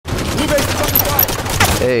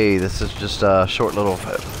Hey, this is just a short little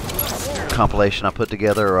compilation I put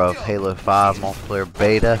together of Halo 5 multiplayer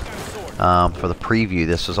beta for the preview.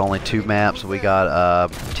 This was only 2 maps. We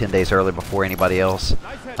got 10 days early before anybody else.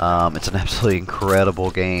 It's an absolutely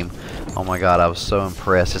incredible game. Oh my god, I was so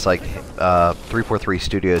impressed. It's like 343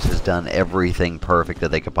 Studios has done everything perfect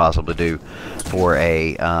that they could possibly do for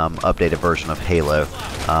a updated version of Halo.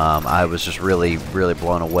 I was just really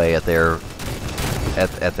blown away at their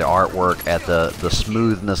the artwork, at the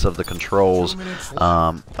smoothness of the controls,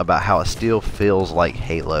 about how it still feels like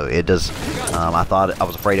Halo. It does. I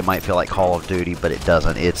was afraid it might feel like Call of Duty, but it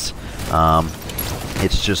doesn't. It's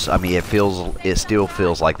just, I mean, it still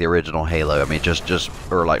feels like the original Halo. I mean,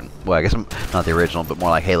 or like, well, I guess not the original, but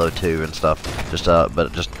more like Halo 2 and stuff.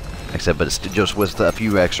 But it's just with a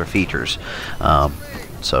few extra features.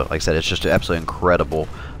 So, like I said, it's just absolutely incredible.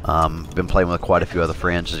 Been playing with quite a few other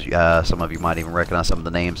friends. Some of you might even recognize some of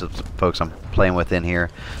the names of the folks I'm playing with in here.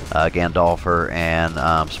 Gandalfer and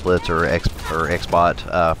Splits or Xbot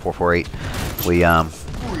 448.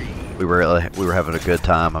 We were having a good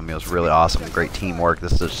time. I mean, it was really awesome. Great teamwork.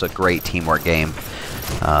 This is just a great teamwork game.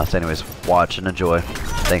 So anyways, watch and enjoy.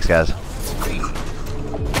 Thanks, guys.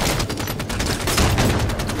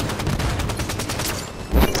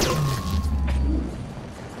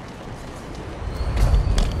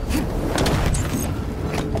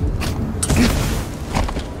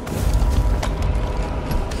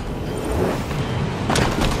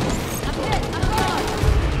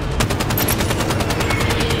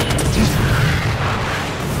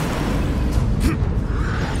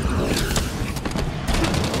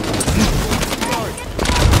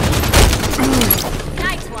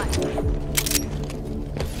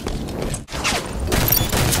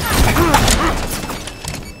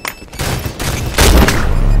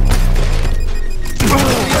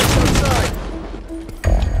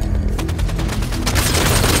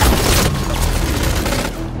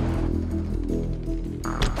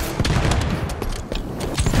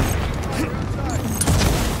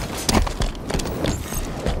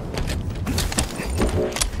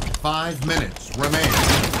 5 minutes remain.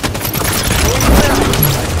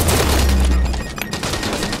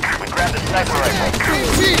 Grab the sniper rifle.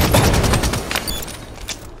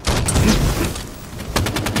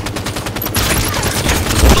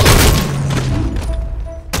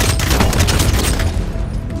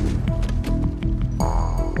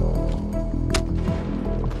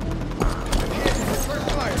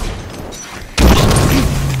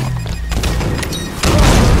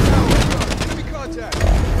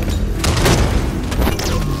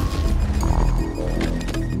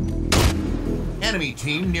 Enemy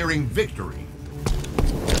team nearing victory.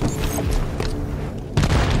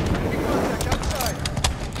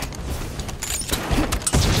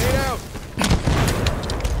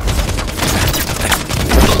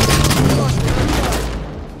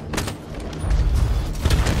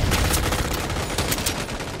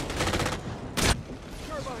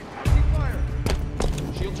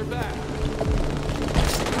 Shields are back.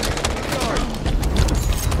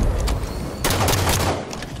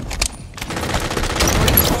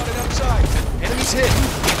 Enemies hit.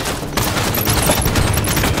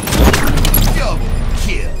 Double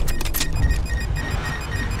kill.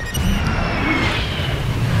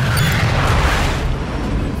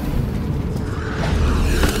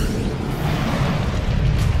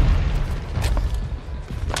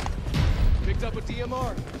 Picked up a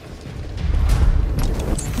DMR.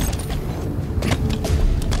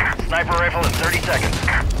 Sniper rifle in 30 seconds.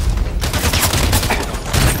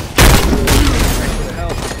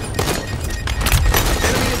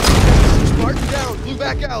 Spartan down, blue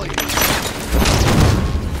back alley.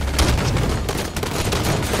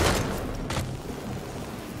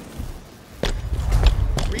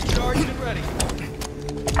 Recharged and ready.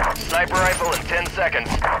 Sniper rifle in 10 seconds.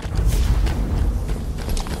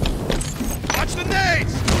 Watch the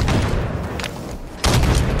nades!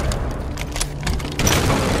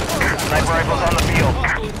 Sniper rifle's on the field.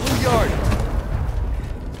 Hostile in blue yard.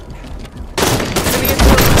 Enemy in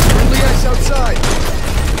work. Friendly ice outside.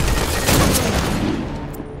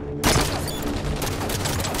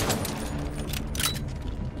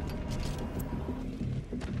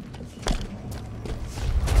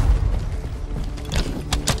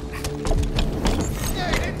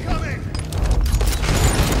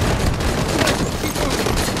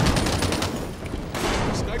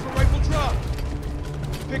 Sniper rifle drop.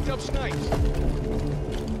 Picked up snipes.